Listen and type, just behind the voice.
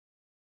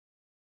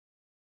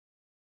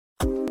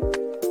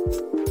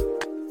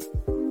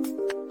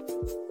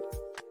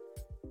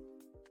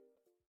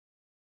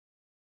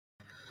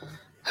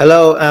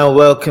Hello and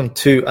welcome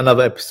to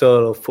another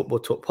episode of Football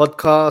Talk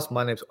Podcast.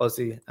 My name's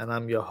Ozzie and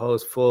I'm your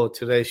host for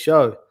today's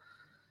show.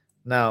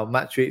 Now,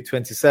 match week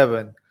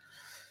 27.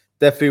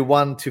 Definitely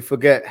one to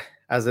forget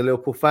as a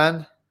Liverpool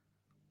fan,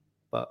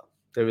 but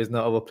there is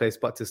no other place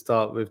but to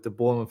start with the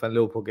Bournemouth and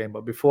Liverpool game.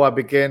 But before I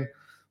begin,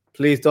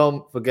 please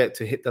don't forget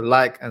to hit the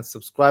like and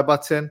subscribe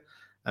button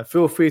and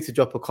feel free to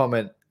drop a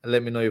comment and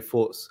let me know your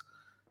thoughts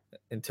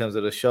in terms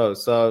of the show.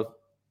 So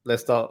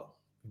let's start.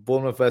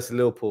 Bournemouth versus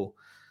Liverpool.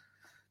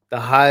 The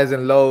highs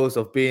and lows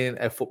of being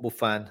a football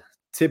fan.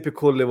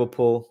 Typical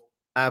Liverpool,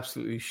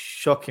 absolutely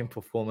shocking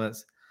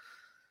performance.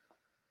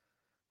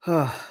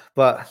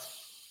 But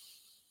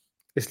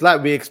it's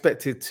like we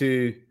expected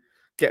to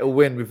get a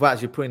win without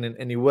actually putting in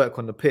any work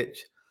on the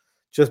pitch.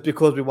 Just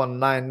because we won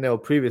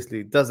 9-0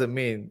 previously doesn't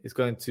mean it's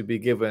going to be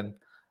given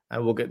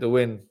and we'll get the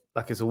win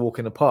like it's a walk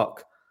in the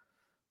park.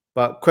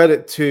 But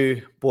credit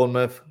to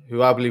Bournemouth,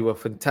 who I believe were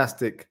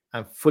fantastic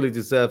and fully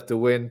deserved the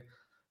win.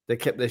 They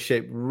kept their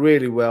shape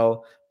really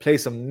well, played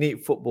some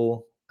neat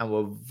football, and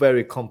were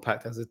very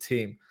compact as a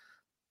team.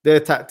 Their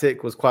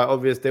tactic was quite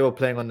obvious. They were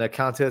playing on their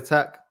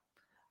counter-attack,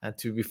 and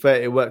to be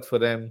fair, it worked for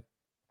them.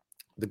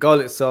 The goal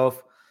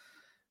itself,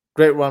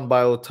 great run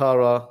by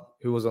Otara,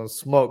 who was on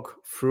smoke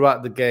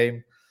throughout the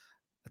game,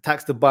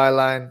 attacks the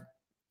byline,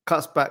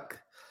 cuts back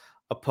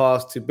a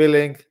pass to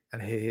Billing,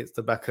 and he hits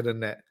the back of the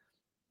net.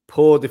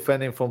 Poor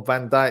defending from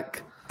Van Dijk,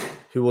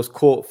 who was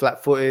caught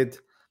flat-footed,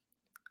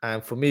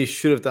 and for me,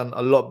 should have done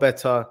a lot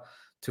better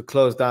to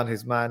close down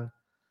his man.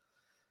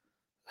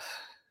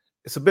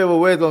 It's a bit of a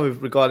weird one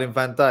regarding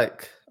Van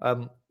Dijk.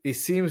 He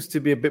seems to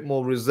be a bit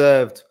more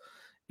reserved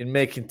in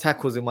making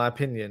tackles, in my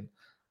opinion.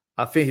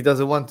 I think he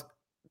doesn't want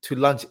to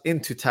launch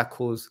into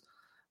tackles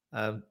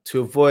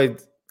to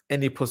avoid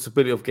any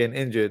possibility of getting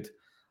injured.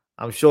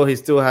 I'm sure he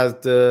still has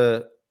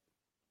the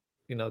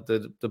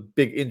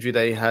big injury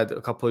that he had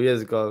a couple of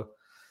years ago.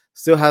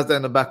 Still has that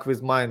in the back of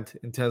his mind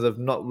in terms of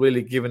not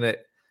really giving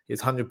it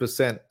his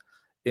 100%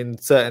 in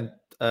certain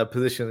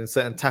positions, in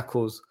certain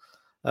tackles,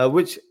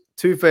 which,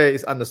 to be fair,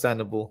 is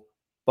understandable.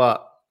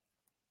 But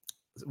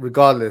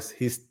regardless,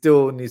 he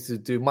still needs to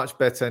do much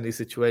better in these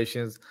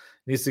situations.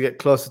 He needs to get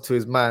closer to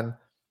his man.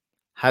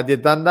 Had he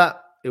done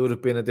that, it would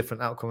have been a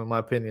different outcome, in my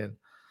opinion.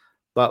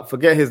 But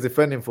forget his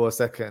defending for a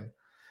second.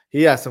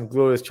 He had some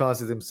glorious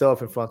chances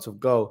himself in front of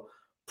goal.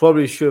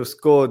 Probably should have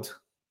scored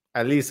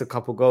at least a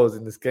couple goals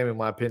in this game, in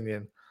my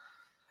opinion.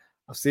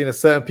 I've seen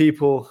certain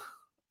people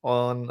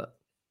on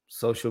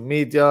social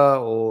media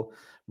or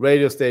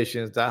radio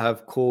stations that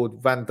have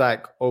called Van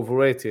Dijk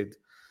overrated,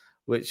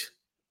 which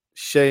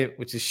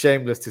is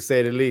shameless to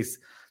say the least.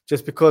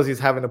 Just because he's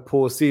having a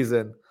poor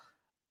season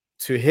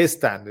to his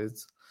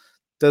standards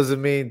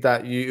doesn't mean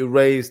that you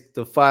erase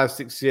the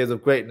 5-6 years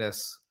of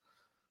greatness.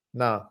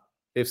 Now,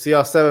 if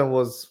CR7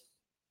 was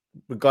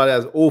regarded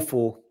as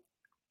awful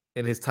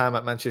in his time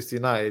at Manchester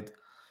United,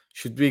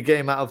 should we get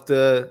him out of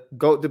the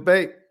GOAT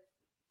debate?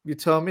 You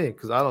tell me,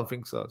 because I don't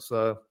think so.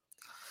 So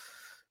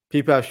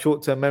people have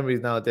short-term memories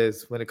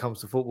nowadays when it comes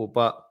to football.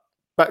 But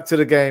back to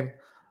the game,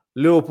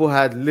 Liverpool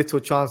had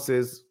little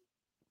chances,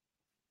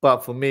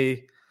 but for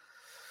me,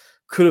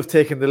 could have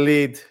taken the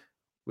lead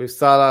with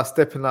Salah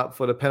stepping up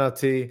for the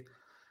penalty,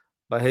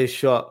 but his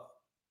shot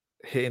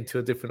hit into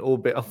a different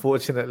orbit,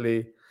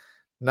 unfortunately.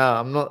 Now,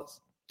 I'm not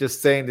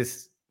just saying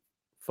this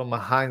from a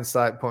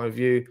hindsight point of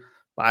view,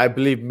 but I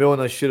believe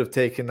Milner should have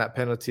taken that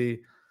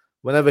penalty.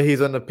 Whenever he's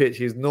on the pitch,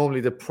 he's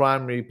normally the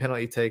primary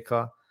penalty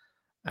taker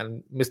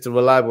and Mr.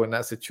 Reliable in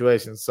that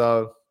situation.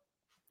 So,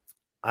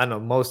 I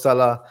know Mo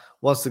Salah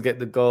wants to get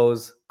the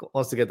goals,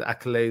 wants to get the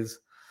accolades.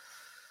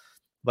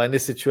 But in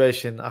this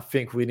situation, I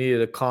think we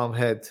needed a calm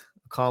head,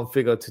 a calm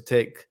figure to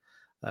take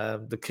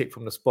the kick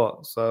from the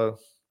spot. So,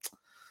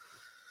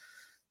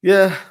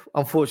 yeah,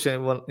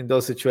 unfortunately in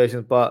those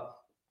situations. But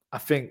I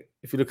think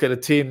if you look at the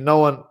team, no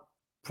one,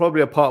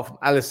 probably apart from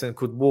Alisson,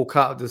 could walk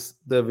out of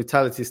the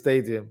Vitality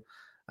Stadium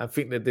and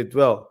think they did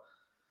well.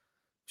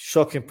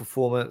 Shocking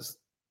performance.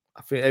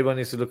 I think everyone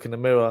needs to look in the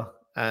mirror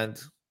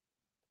and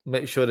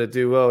make sure they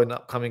do well in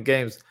upcoming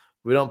games.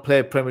 We don't play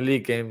a Premier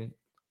League game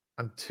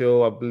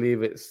until I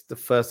believe it's the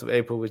 1st of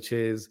April, which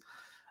is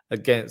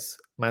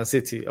against Man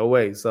City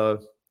away. So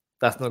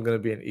that's not going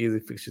to be an easy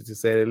fixture, to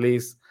say the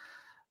least.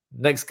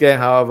 Next game,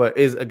 however,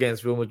 is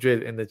against Real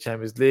Madrid in the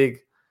Champions League,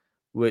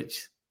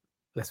 which,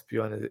 let's be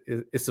honest,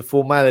 it's a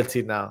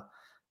formality now.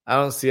 I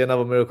don't see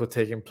another miracle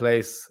taking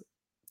place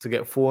to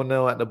get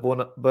 4-0 at the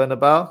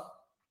Bernabeu.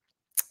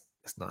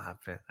 It's not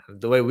happening. And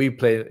the way we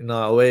play in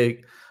our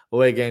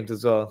away games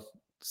as well,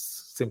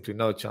 simply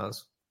no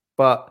chance.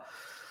 But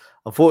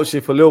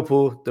unfortunately for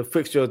Liverpool, the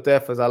fixture of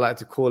death, as I like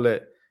to call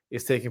it,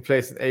 is taking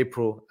place in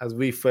April as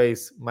we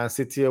face Man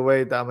City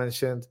away that I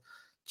mentioned,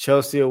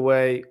 Chelsea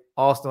away,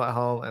 Arsenal at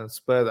home, and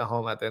Spurs at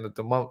home at the end of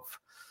the month.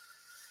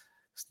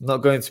 It's not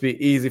going to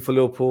be easy for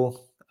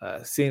Liverpool.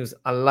 Seems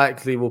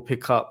unlikely we'll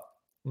pick up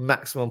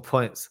maximum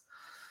points.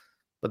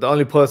 But the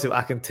only positive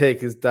I can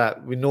take is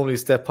that we normally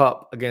step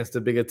up against the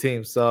bigger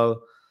teams.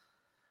 So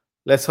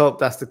let's hope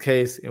that's the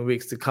case in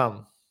weeks to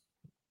come.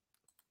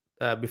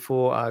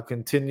 before I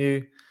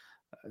continue,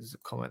 there's a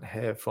comment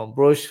here from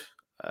Brush.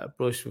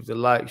 Brush with the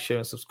like, share,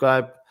 and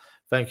subscribe.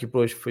 Thank you,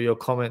 Brush, for your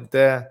comment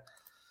there.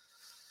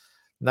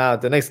 Now,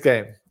 the next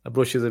game.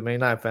 Brush is a Man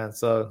United fan,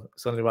 so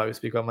it's only right we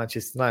speak about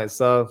Manchester United.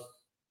 So,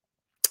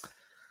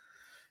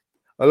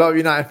 a lot of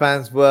United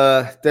fans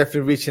were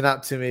definitely reaching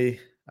out to me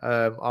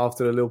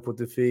after the Liverpool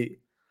defeat.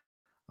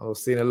 I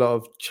was seeing a lot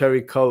of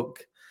cherry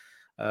Coke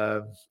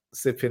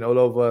sipping all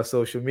over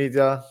social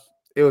media.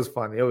 It was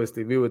funny.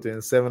 Obviously, we were doing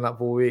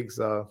 7-up all week,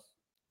 so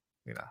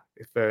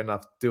it's fair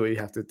enough. Do what you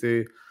have to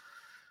do.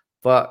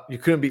 But you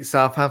couldn't beat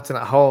Southampton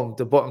at home,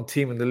 the bottom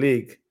team in the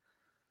league.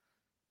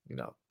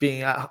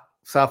 Being at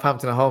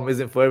Southampton at home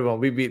isn't for everyone.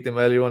 We beat them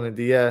earlier on in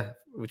the year,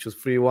 which was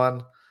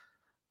 3-1.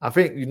 I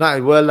think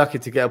United were lucky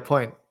to get a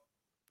point.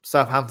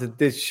 Southampton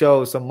did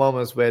show some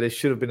moments where they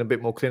should have been a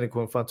bit more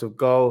clinical in front of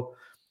goal.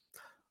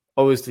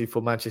 Obviously,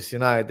 for Manchester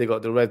United, they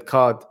got the red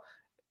card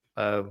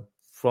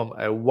from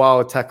a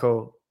wild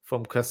tackle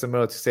from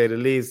Casemiro, to say the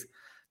least.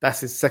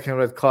 That's his second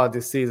red card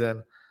this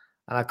season.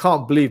 And I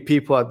can't believe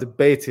people are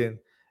debating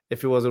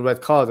if it was a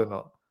red card or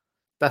not.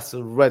 That's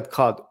a red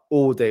card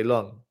all day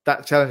long.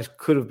 That challenge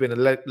could have been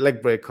a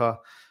leg breaker.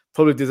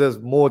 Probably deserves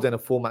more than a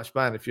 4-match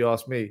ban, if you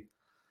ask me.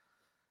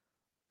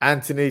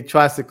 Anthony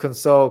tries to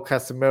console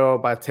Casemiro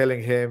by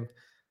telling him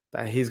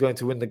that he's going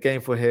to win the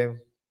game for him.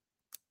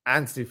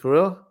 Anthony, for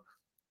real?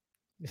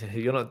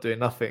 You're not doing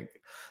nothing.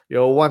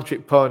 You're a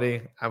one-trick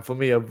pony, and for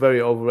me, a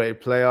very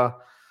overrated player.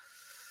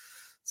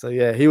 So,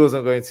 yeah, he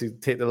wasn't going to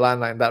take the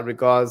limelight in that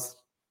regards.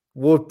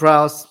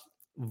 Ward-Prowse,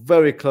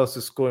 very close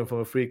to scoring from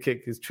a free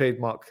kick. His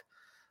trademark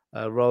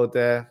role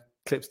there.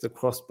 Clips the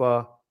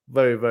crossbar.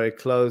 Very, very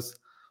close.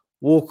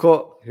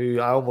 Walcott, who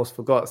I almost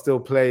forgot still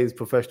plays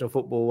professional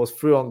football, was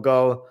through on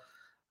goal.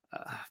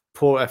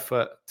 Poor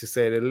effort, to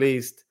say the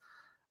least.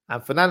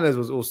 And Fernandes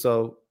was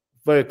also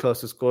very close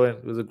to scoring.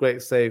 It was a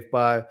great save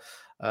by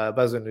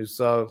Bazunu.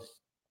 So,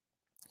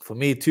 for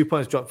me, 2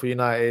 points dropped for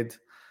United.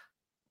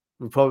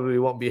 We probably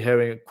won't be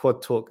hearing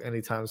quad talk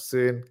anytime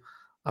soon.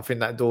 I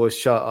think that door was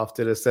shut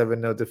after the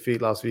 7-0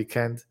 defeat last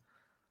weekend.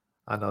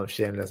 I know,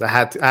 shameless. I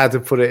had to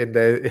put it in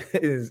there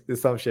in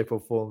some shape or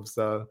form.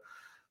 So,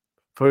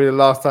 probably the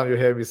last time you'll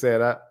hear me say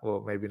that.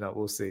 Well, maybe not.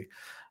 We'll see.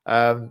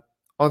 On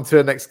to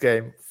the next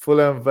game.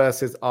 Fulham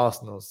versus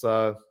Arsenal.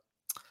 So,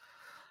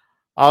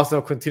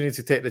 Arsenal continue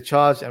to take the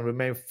charge and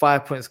remain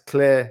 5 points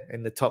clear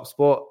in the top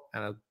spot.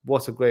 And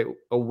what a great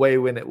away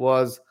win it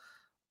was.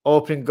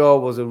 Opening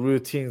goal was a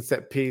routine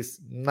set piece.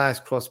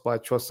 Nice cross by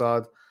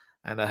Trossard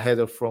and a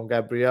header from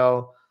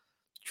Gabriel.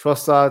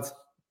 Trossard,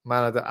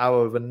 man of the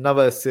hour, with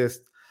another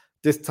assist.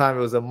 This time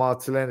it was a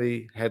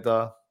Martinelli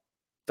header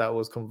that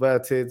was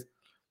converted.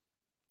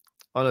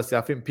 Honestly,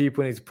 I think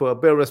people need to put a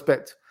bit of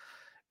respect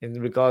in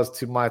regards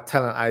to my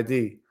talent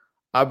ID.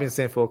 I've been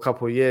saying for a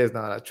couple of years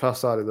now that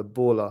Trossard is a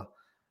baller.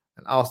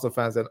 And Arsenal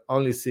fans are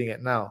only seeing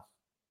it now.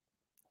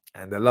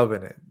 And they're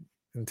loving it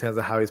in terms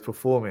of how he's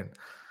performing.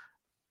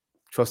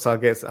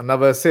 Trossard gets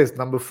another assist,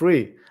 number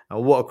 3.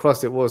 And what a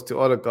cross it was to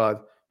Odegaard,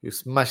 who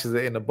smashes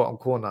it in the bottom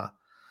corner.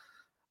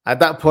 At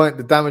that point,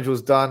 the damage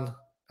was done,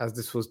 as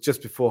this was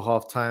just before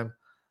half-time.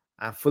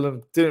 And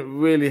Fulham didn't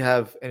really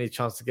have any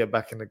chance to get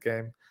back in the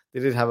game. They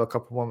did have a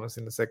couple moments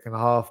in the second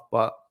half,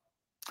 but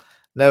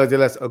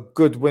nevertheless, a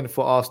good win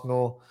for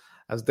Arsenal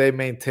as they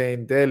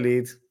maintain their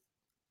lead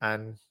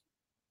and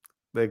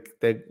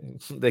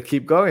they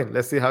keep going.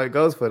 Let's see how it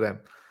goes for them.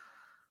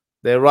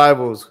 Their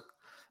rivals,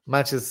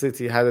 Manchester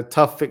City, had a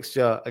tough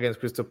fixture against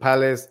Crystal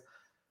Palace.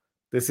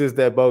 This is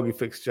their bogey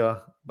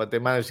fixture, but they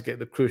managed to get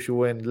the crucial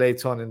win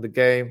late on in the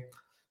game.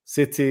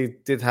 City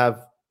did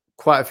have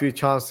quite a few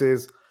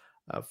chances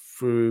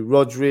through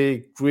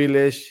Rodri,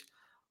 Grealish,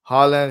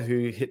 Haaland,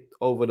 who hit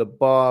over the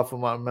bar,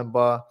 from what I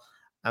remember,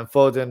 and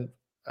Foden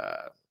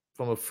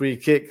from a free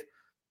kick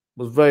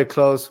was very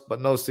close,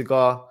 but no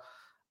cigar.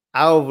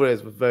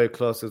 Alvarez was very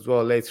close as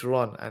well later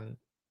on, and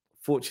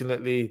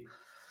fortunately,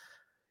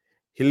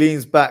 he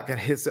leans back and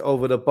hits it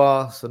over the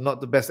bar, so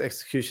not the best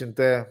execution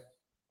there.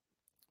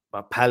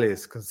 But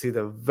Palace conceded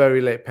a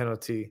very late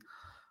penalty.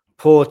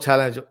 Poor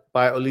challenge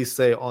by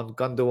Olise on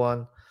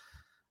Gundogan.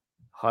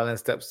 Haaland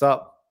steps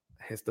up,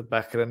 hits the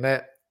back of the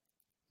net.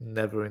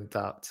 Never in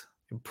doubt.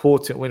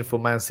 Important win for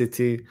Man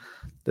City.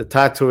 The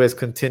title race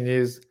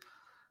continues.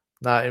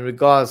 Now, in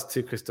regards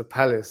to Crystal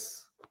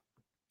Palace,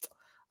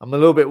 I'm a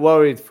little bit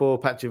worried for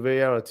Patrick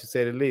Vieira, to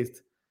say the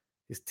least.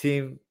 His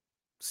team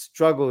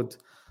struggled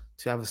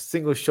to have a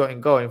single shot in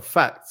goal. In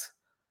fact,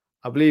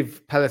 I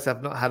believe Palace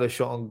have not had a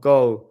shot on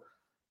goal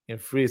in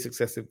 3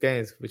 successive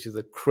games, which is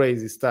a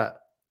crazy stat.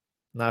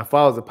 Now, if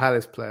I was a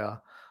Palace player,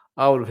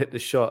 I would have hit the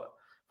shot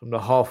from the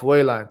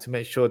halfway line to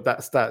make sure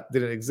that stat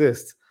didn't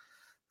exist.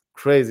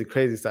 Crazy,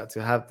 crazy stat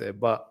to have there.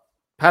 But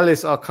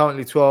Palace are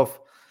currently 12th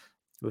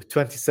with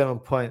 27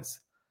 points,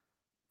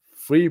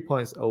 3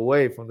 points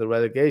away from the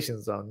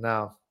relegation zone.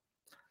 Now,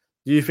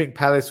 do you think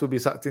Palace will be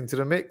sucked into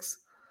the mix?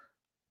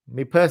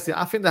 Me personally,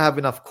 I think they have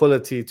enough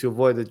quality to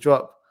avoid the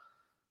drop,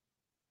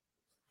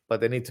 but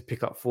they need to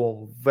pick up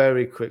form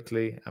very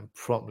quickly and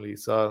promptly.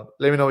 So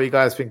let me know what you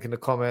guys think in the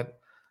comment.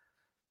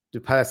 Do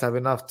Palace have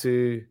enough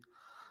to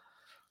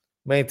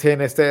maintain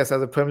their status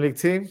as a Premier League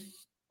team?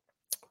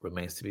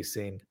 Remains to be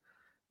seen.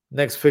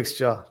 Next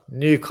fixture,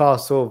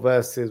 Newcastle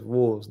versus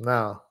Wolves.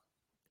 Now,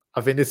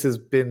 I think this has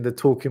been the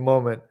talking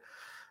moment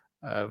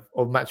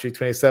of Match Week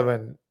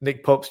 27,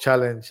 Nick Pope's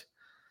challenge.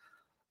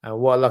 And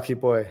what a lucky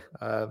boy.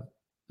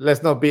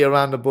 Let's not beat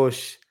around the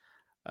bush.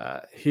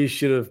 He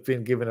should have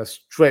been given a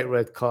straight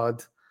red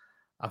card.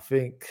 I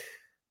think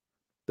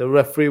the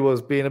referee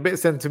was being a bit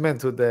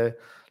sentimental there,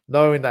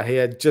 knowing that he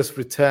had just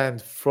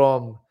returned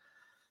from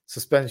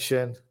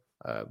suspension,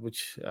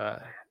 which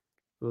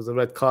was a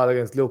red card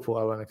against Liverpool,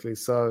 ironically.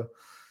 So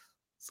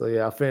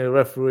yeah, I think the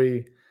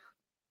referee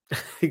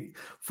he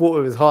fought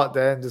with his heart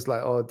there and just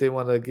like, didn't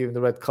want to give him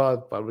the red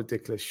card, but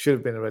ridiculous. Should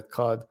have been a red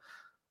card.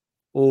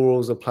 All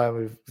rules apply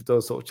with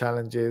those sort of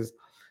challenges.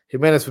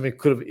 Jimenez, for me,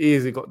 could have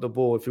easily got the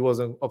ball if he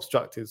wasn't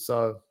obstructed.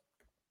 So,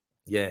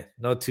 yeah,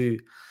 no two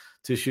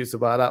shoots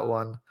about that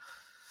one.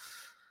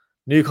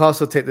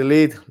 Newcastle take the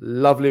lead.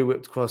 Lovely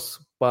whipped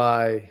cross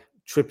by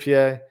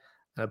Trippier.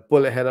 And a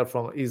bullet header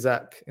from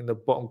Isaac in the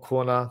bottom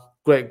corner.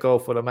 Great goal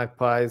for the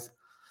Magpies.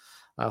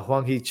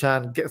 Hwang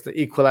Hee-chan gets the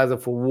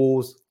equaliser for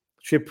Wolves.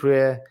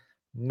 Trippier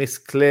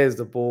misclears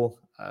the ball.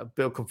 A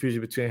bit of confusion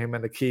between him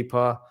and the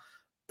keeper.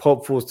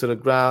 Pope falls to the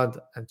ground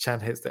and Chan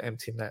hits the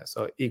empty net.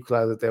 So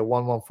equaliser there,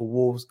 1-1 for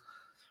Wolves.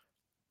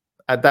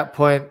 At that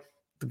point,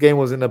 the game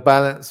was in a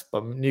balance,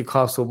 but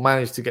Newcastle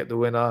managed to get the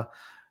winner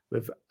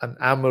with an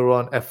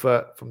Almiron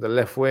effort from the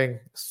left wing,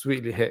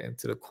 sweetly hit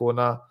into the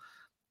corner.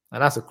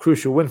 And that's a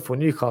crucial win for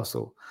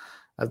Newcastle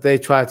as they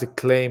try to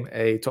claim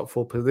a top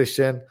 4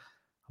 position.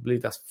 I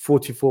believe that's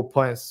 44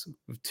 points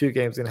with 2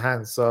 games in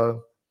hand.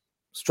 So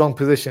strong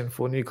position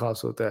for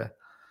Newcastle there.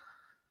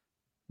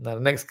 Now,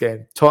 the next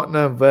game,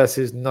 Tottenham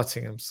versus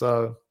Nottingham.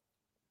 So,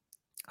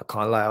 I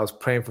can't lie, I was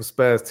praying for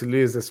Spurs to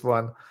lose this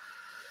one.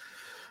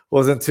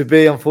 Wasn't to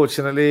be,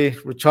 unfortunately.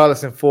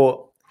 Richarlison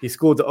thought he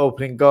scored the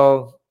opening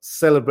goal,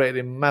 celebrated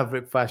in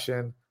maverick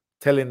fashion,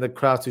 telling the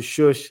crowd to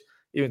shush,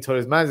 even told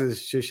his manager to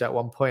shush at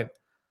one point.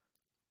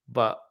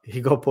 But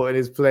he got put in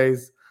his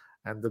place,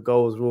 and the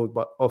goal was ruled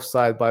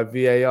offside by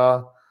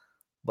VAR.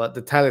 But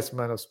the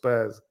talisman of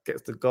Spurs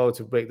gets the goal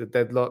to break the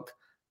deadlock.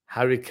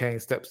 Harry Kane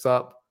steps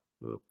up.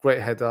 Great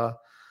header.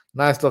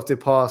 Nice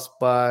lofted pass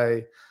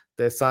by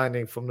their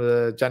signing from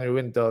the January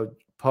window,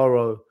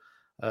 Porro,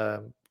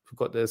 who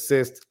got the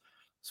assist.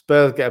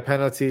 Spurs get a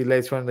penalty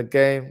later on in the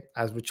game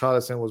as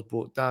Richarlison was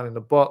brought down in the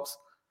box.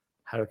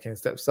 Harry Kane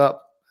steps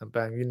up and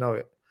bang, you know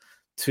it.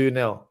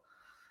 2-0.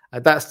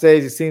 At that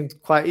stage, it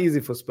seemed quite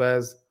easy for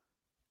Spurs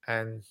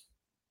and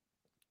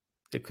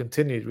it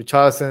continued.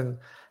 Richarlison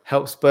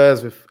helped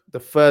Spurs with the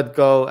third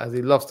goal as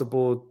he lost the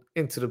ball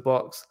into the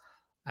box.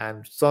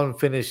 And Son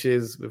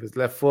finishes with his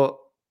left foot.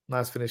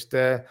 Nice finish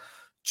there.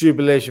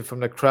 Jubilation from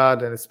the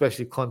crowd and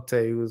especially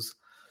Conte, who was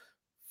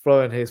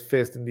throwing his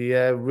fist in the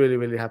air. Really,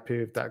 really happy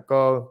with that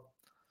goal.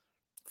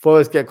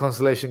 Forest get a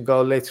consolation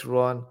goal later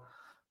on.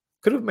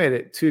 Could have made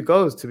it 2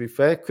 goals, to be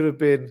fair. Could have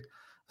been a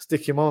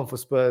sticky moment for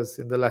Spurs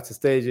in the latter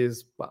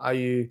stages. But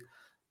Ayew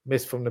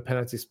missed from the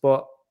penalty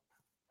spot.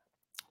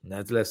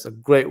 Nevertheless, a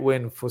great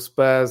win for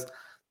Spurs.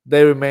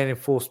 They remain in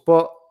 4th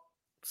spot.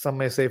 Some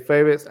may say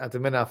favourites. At the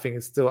minute, I think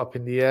it's still up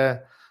in the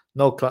air.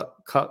 No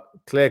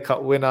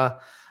clear-cut winner.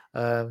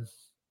 I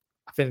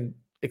think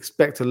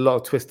expect a lot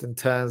of twists and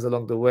turns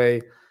along the way,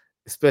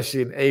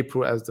 especially in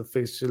April as the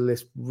fixture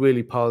list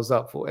really piles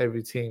up for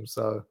every team.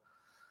 So,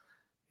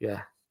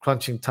 yeah,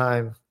 crunching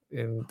time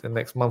in the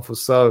next month or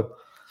so.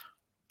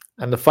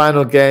 And the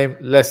final game,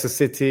 Leicester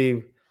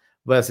City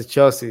versus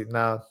Chelsea.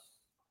 Now,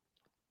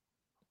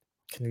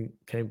 can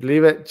you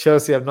believe it?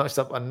 Chelsea have notched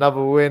up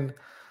another win.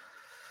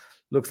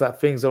 Looks like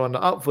things are on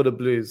the up for the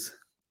Blues.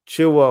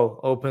 Chilwell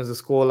opens the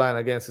scoreline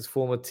against his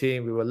former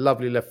team with a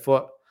lovely left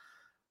foot.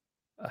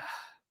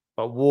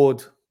 But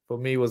Ward, for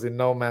me, was in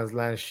no man's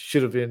land.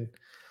 Should have been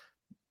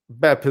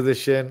better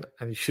position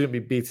and you shouldn't be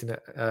beating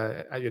it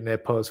at your near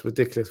post.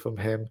 Ridiculous from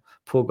him.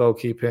 Poor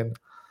goalkeeping.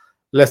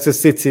 Leicester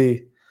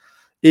City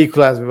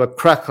equalised with a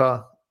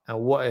cracker and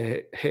what a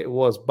hit it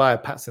was by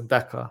Patson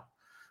Daka.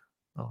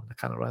 Oh, I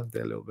kind of ran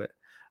there a little bit.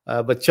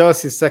 But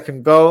Chelsea's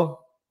second goal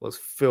was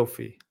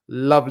filthy.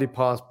 Lovely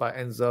pass by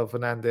Enzo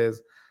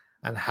Fernandez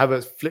and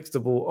Havertz flicks the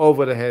ball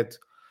over the head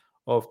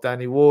of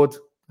Danny Ward.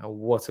 And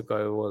what a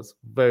goal it was.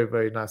 Very,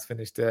 very nice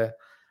finish there.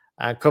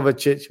 And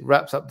Kovacic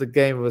wraps up the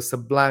game with a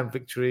sublime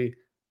victory.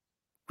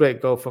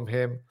 Great goal from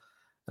him.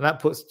 And that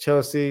puts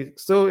Chelsea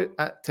still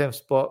at 10th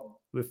spot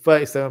with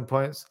 37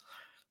 points.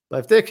 But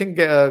if they can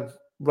get a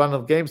run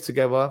of games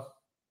together,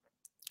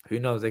 who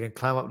knows? They can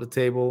climb up the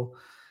table,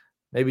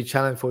 maybe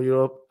challenge for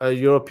a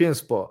European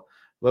spot.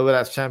 Whether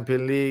that's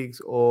Champions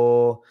Leagues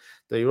or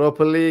the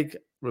Europa League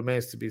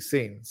remains to be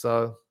seen.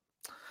 So,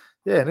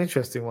 yeah, an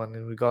interesting one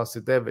in regards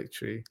to their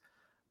victory.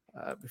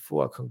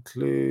 Before I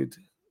conclude,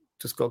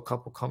 just got a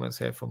couple comments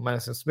here from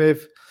Madison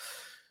Smith.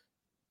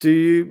 Do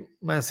you,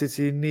 Man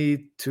City,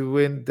 need to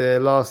win their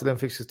last 11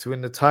 fixtures to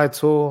win the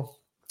title?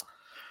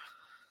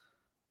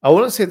 I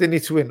wouldn't say they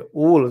need to win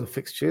all of the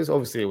fixtures.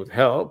 Obviously, it would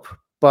help.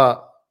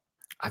 But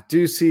I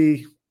do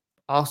see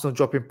Arsenal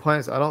dropping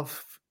points. I don't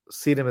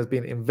see them as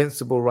being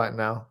invincible right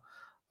now.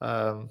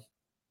 But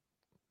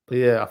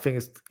yeah, I think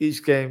it's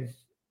each game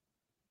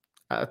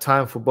at a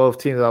time for both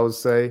teams, I would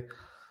say.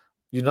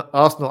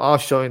 Arsenal are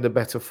showing the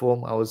better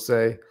form, I would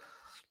say.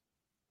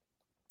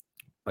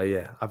 But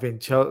yeah, I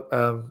think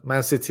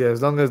Man City,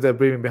 as long as they're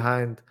breathing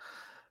behind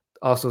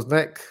Arsenal's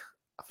neck,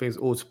 I think it's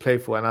all to play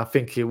for. And I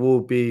think it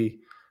will be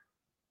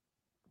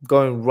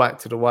going right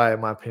to the wire,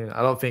 in my opinion.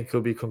 I don't think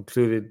it'll be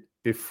concluded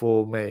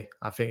before May.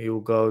 I think it will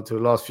go to the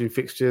last few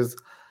fixtures.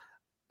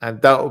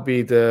 And that will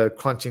be the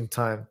crunching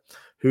time.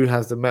 Who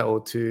has the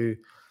mettle to,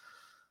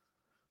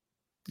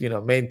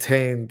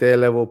 maintain their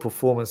level of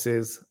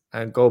performances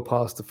and go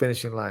past the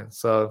finishing line.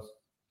 So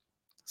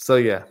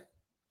yeah,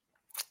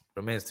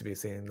 remains to be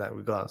seen in that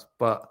regards.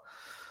 But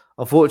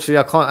unfortunately,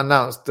 I can't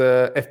announce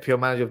the FPL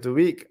Manager of the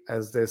Week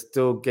as there's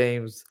still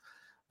games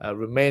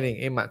remaining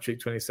in Match Week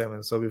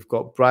 27. So we've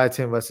got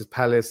Brighton versus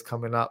Palace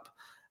coming up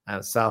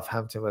and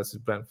Southampton versus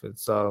Brentford.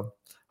 So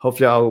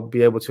hopefully I'll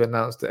be able to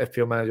announce the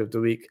FPL Manager of the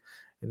Week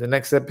in the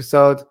next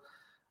episode.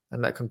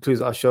 And that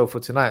concludes our show for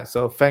tonight.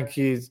 So thank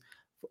you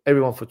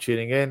everyone for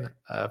tuning in.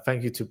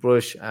 Thank you to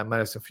Brush and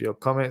Madison for your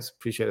comments.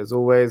 Appreciate it as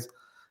always.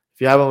 If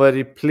you haven't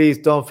already, please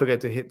don't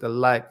forget to hit the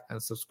like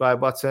and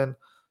subscribe button.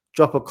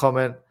 Drop a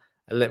comment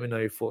and let me know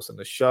your thoughts on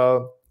the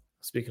show.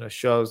 Speaking of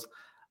shows,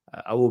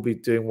 I will be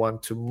doing one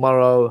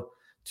tomorrow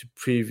to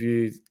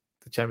preview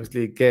the Champions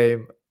League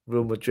game,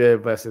 Real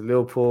Madrid versus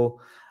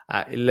Liverpool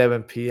at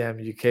 11 p.m.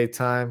 UK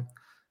time.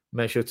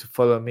 Make sure to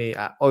follow me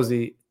at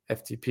Ozzie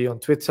FTP on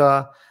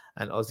Twitter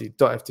and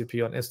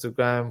Ozzie.ftp on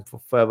Instagram for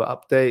further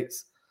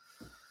updates.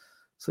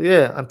 So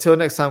yeah, until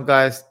next time,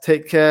 guys,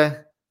 take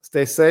care,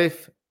 stay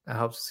safe, and I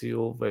hope to see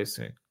you all very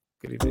soon.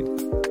 Good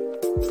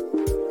evening.